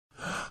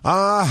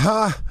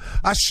I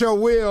sure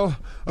will.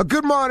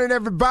 Good morning,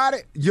 everybody.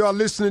 You're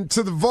listening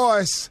to The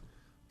Voice.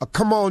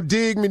 Come on,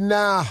 dig me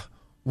now.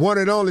 One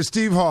and only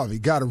Steve Harvey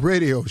got a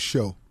radio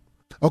show.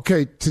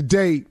 Okay,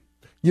 today,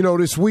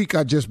 this week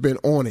I just been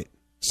on it.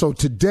 So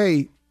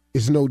today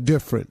is no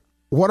different.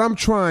 What I'm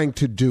trying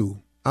to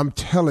do, I'm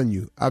telling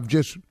you, I've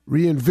just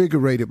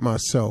reinvigorated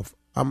myself.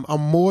 I'm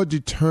more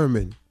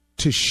determined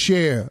to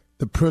share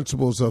the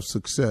principles of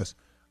success.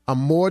 I'm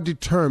more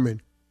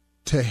determined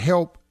to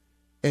help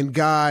and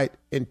guide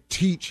and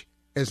teach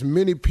as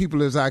many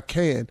people as I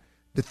can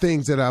the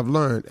things that I've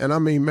learned. And I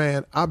mean,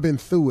 man, I've been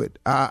through it.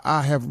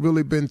 I have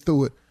really been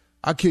through it.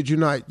 I kid you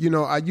not.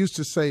 I used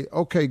to say,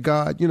 okay,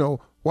 God,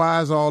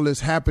 why is all this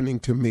happening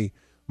to me?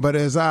 But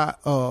as I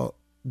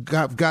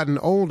gotten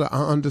older,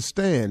 I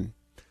understand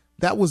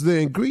that was the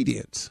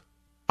ingredients.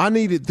 I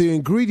needed the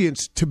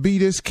ingredients to be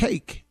this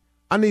cake.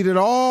 I needed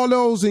all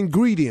those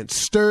ingredients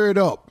stirred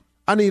up.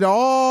 I need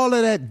all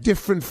of that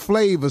different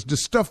flavors, the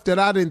stuff that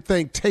I didn't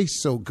think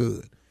tastes so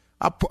good.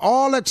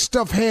 All that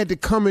stuff had to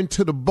come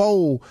into the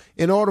bowl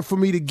in order for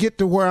me to get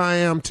to where I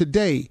am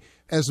today.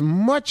 As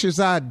much as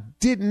I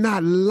did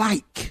not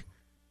like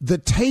the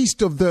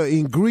taste of the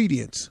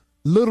ingredients,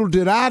 little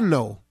did I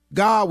know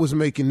God was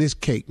making this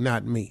cake,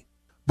 not me.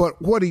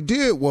 But what he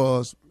did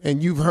was,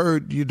 and you've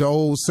heard the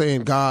old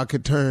saying, God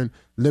could turn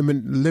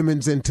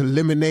lemons into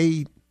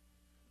lemonade.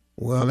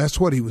 Well, that's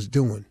what he was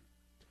doing.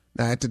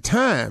 Now, at the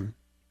time,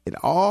 it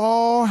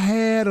all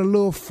had a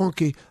little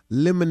funky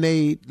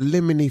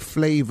lemony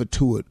flavor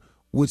to it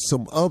with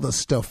some other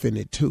stuff in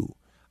it, too.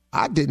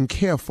 I didn't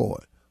care for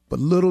it, but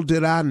little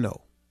did I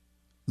know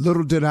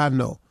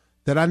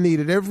that I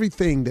needed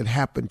everything that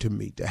happened to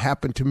me to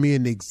happen to me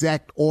in the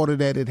exact order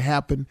that it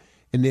happened,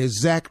 in the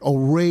exact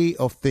array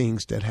of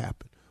things that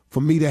happened,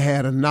 for me to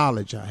have the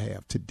knowledge I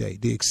have today,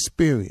 the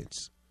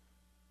experience,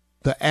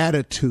 the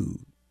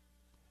attitude,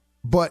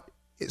 but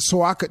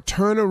so I could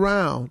turn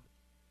around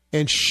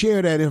and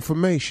share that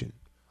information.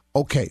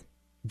 Okay,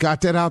 got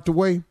that out the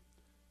way?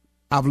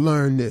 I've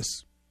learned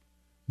this.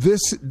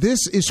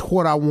 This is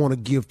what I want to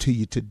give to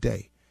you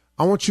today.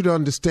 I want you to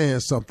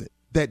understand something,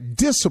 that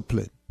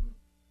discipline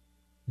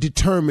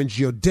determines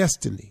your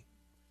destiny,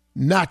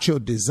 not your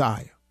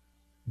desire.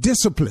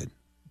 Discipline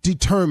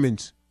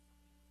determines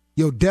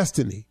your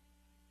destiny,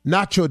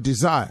 not your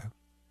desire.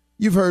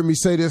 You've heard me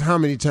say this how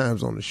many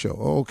times on the show?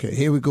 Okay,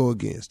 here we go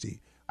again, Steve.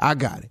 I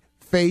got it.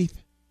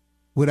 Faith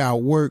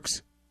without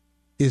works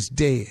is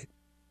dead.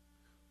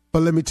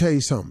 But let me tell you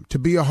something. To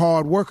be a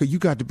hard worker, you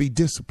got to be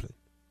disciplined.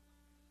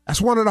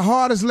 That's one of the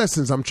hardest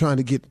lessons I'm trying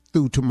to get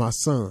through to my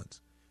sons.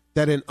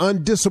 That an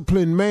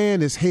undisciplined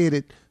man is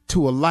headed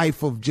to a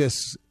life of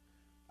just,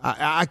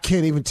 I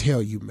can't even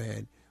tell you,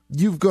 man.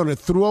 You're going to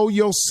throw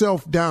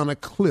yourself down a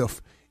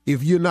cliff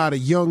if you're not a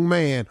young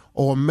man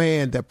or a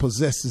man that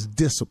possesses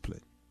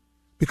discipline.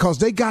 Because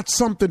they got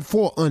something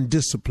for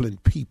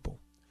undisciplined people.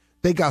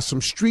 They got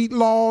some street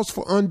laws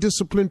for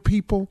undisciplined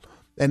people,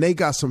 and they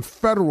got some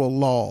federal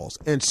laws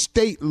and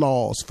state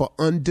laws for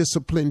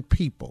undisciplined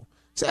people.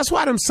 See, that's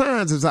why them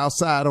signs is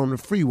outside on the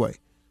freeway.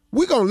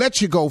 We're going to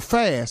let you go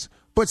fast,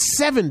 but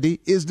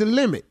 70 is the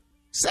limit.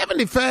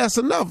 70 fast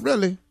enough,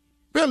 really.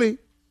 Really.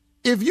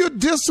 If you're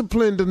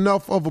disciplined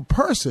enough of a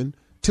person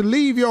to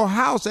leave your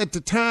house at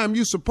the time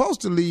you're supposed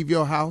to leave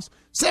your house,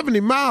 70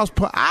 miles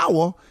per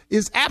hour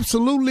is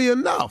absolutely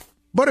enough.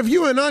 But if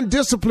you're an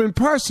undisciplined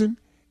person,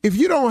 if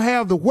you don't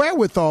have the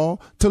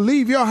wherewithal to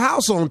leave your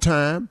house on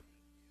time,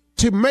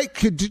 to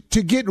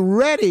get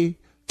ready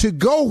to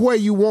go where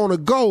you want to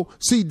go,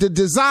 see, the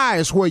desire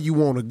is where you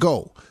want to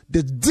go.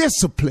 The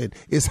discipline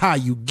is how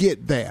you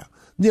get there.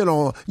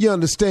 You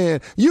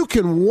understand? You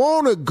can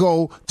want to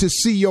go to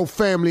see your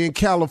family in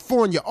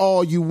California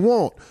all you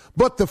want,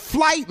 but the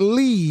flight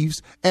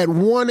leaves at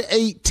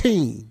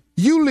 1:18.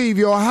 You leave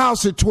your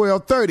house at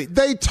 12:30.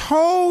 They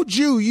told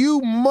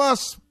you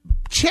must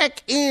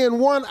check in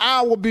 1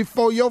 hour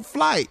before your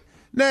flight.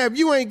 Now, if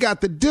you ain't got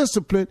the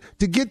discipline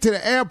to get to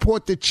the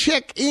airport to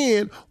check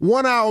in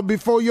 1 hour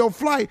before your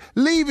flight,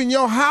 leaving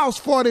your house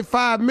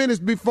 45 minutes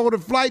before the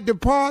flight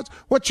departs,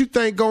 what you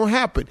think gonna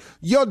happen?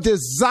 Your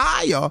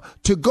desire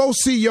to go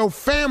see your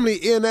family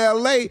in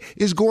LA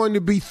is going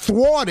to be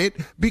thwarted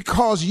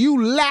because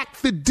you lack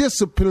the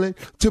discipline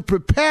to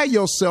prepare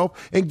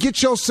yourself and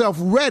get yourself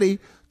ready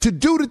to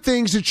do the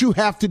things that you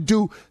have to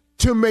do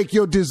to make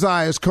your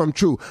desires come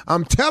true.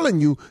 I'm telling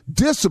you,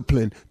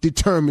 discipline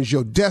determines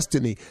your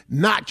destiny,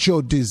 not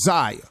your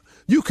desire.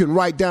 You can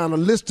write down a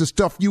list of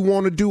stuff you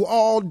want to do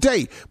all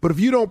day, but if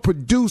you don't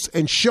produce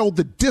and show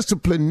the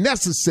discipline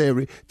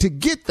necessary to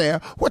get there,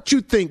 what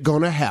you think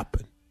gonna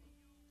happen?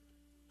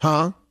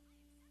 Huh?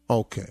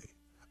 Okay,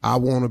 I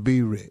want to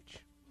be rich.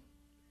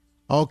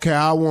 Okay,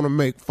 I want to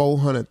make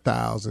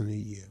 $400,000 a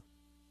year.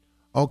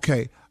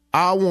 Okay,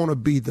 I want to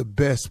be the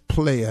best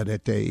player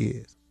that there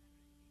is.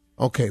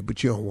 Okay,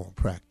 but you don't want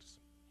practice.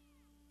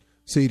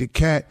 See, the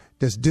cat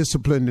that's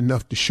disciplined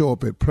enough to show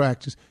up at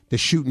practice,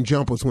 that's shooting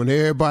jumpers when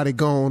everybody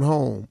going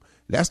home,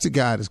 that's the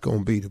guy that's going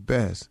to be the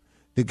best.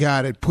 the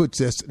guy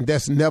that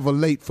that's never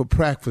late for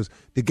practice,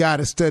 the guy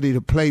that studied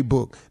the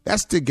playbook,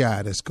 that's the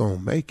guy that's going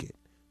to make it.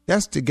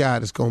 That's the guy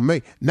that's going to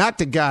make, not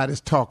the guy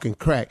that's talking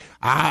crack.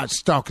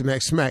 It's talking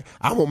that smack.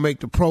 I'm going to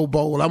make the Pro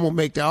Bowl. I'm going to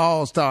make the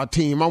All-Star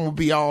team. I'm going to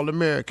be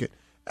All-American.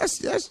 That's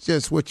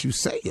just what you're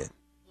saying.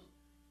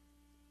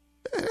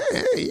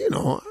 You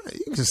know,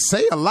 you can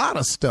say a lot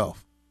of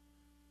stuff,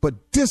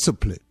 but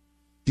discipline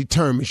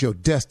determines your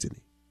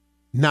destiny,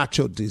 not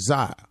your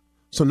desire.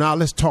 So now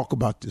let's talk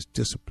about this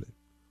discipline.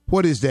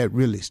 What is that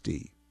really,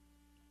 Steve?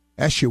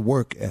 That's your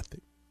work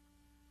ethic.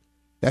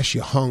 That's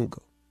your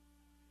hunger.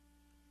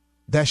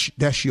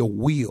 That's your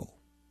will.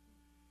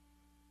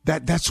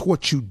 That's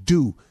what you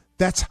do.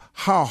 That's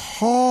how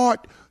hard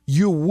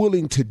you're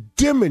willing to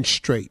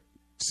demonstrate.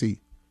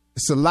 See,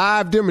 it's a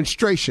live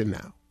demonstration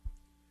now.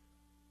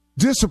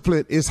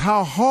 Discipline is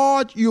how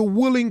hard you're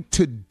willing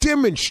to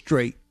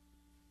demonstrate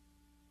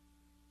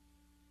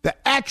the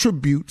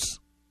attributes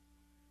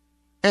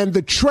and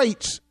the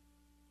traits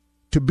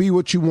to be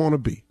what you want to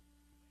be.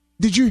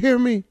 Did you hear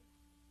me?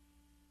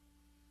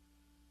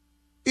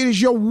 It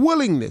is your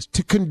willingness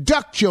to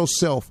conduct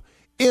yourself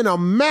in a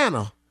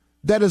manner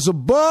that is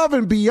above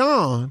and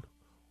beyond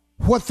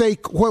what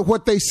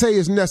they say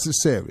is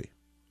necessary.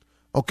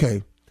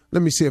 Okay,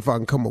 let me see if I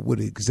can come up with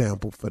an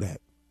example for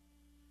that.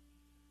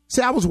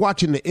 See, I was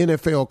watching the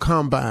NFL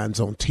combines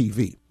on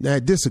TV. Now,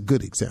 this is a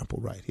good example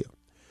right here.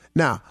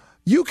 Now,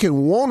 you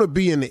can want to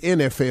be in the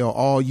NFL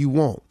all you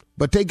want,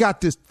 but they got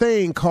this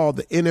thing called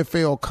the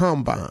NFL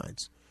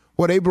combines,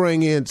 where they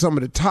bring in some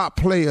of the top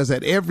players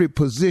at every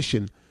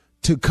position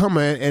to come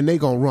in, and they're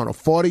going to run a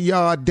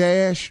 40-yard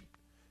dash.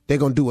 They're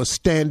going to do a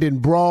standing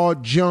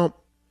broad jump.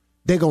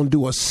 They're going to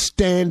do a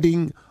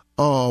standing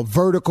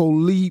vertical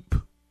leap.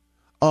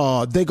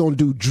 They're going to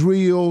do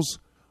drills,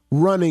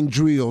 running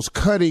drills,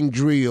 cutting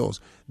drills.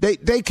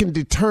 They can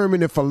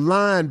determine if a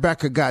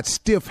linebacker got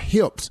stiff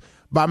hips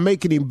by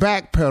making him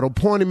backpedal,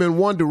 point him in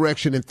one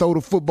direction and throw the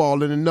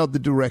football in another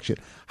direction.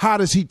 How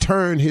does he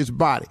turn his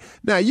body?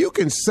 Now, you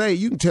can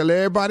tell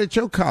everybody at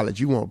your college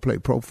you want to play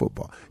pro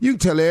football. You can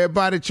tell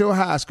everybody at your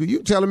high school. You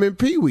can tell them in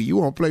Pee Wee you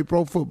want to play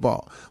pro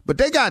football. But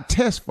they got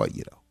tests for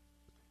you, though.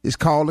 It's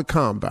called the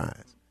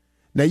combines.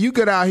 Now, you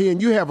get out here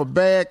and you have a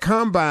bad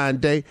combine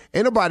day.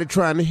 Ain't nobody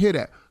trying to hear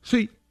that.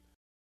 See,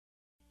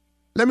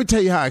 let me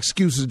tell you how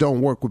excuses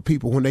don't work with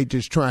people when they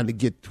trying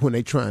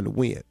to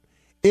win.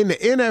 In the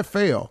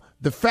NFL,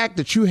 the fact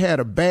that you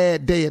had a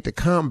bad day at the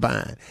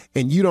combine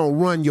and you don't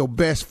run your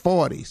best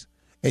 40s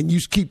and you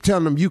keep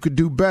telling them you could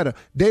do better,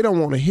 they don't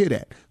want to hear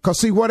that. Because,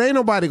 see, what ain't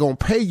nobody going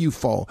to pay you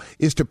for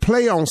is to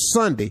play on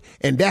Sunday,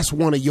 and that's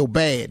one of your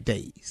bad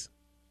days.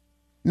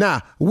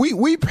 Now,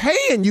 we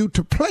paying you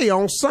to play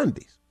on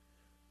Sundays,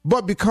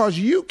 but because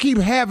you keep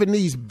having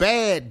these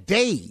bad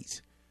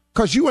days,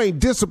 because you ain't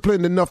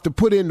disciplined enough to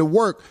put in the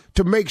work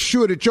to make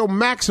sure that your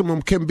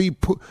maximum can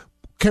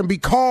be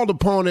called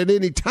upon at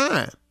any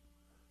time.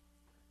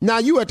 Now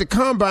you at the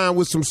combine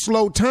with some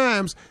slow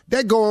times,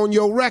 that go on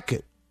your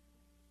record.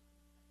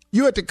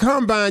 You at the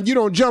combine, you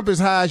don't jump as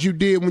high as you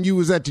did when you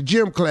was at the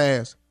gym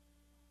class.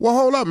 Well,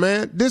 hold up,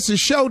 man. This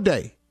is show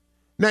day.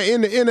 Now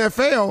in the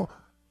NFL,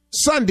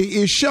 Sunday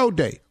is show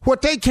day.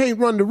 What they can't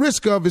run the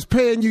risk of is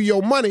paying you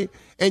your money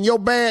and your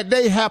bad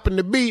day happen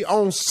to be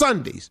on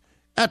Sundays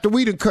after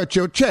we done cut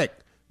your check.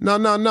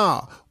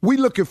 No. We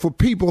looking for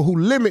people who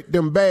limit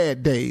them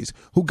bad days,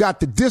 who got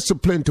the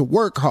discipline to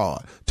work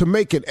hard, to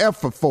make an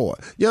effort for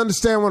it. You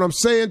understand what I'm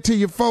saying to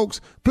you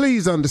folks?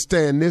 Please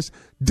understand this.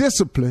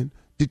 Discipline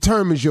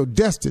determines your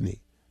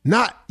destiny,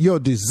 not your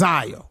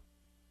desire.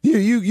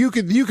 You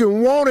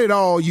can want it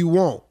all you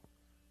want,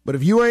 but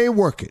if you ain't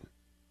working,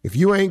 if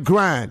you ain't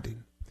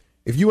grinding,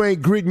 if you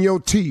ain't gritting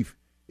your teeth,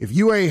 if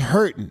you ain't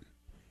hurting,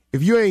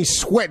 if you ain't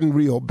sweating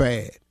real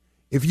bad,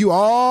 if you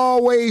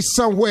always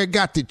somewhere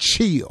got to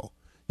chill,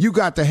 you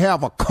got to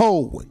have a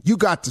cold one, you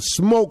got to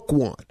smoke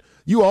one,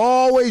 you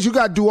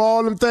got to do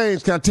all them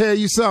things. Can I tell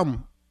you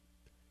something?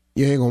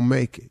 You ain't going to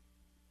make it.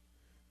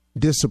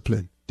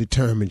 Discipline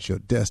determines your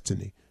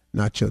destiny,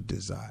 not your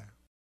desire.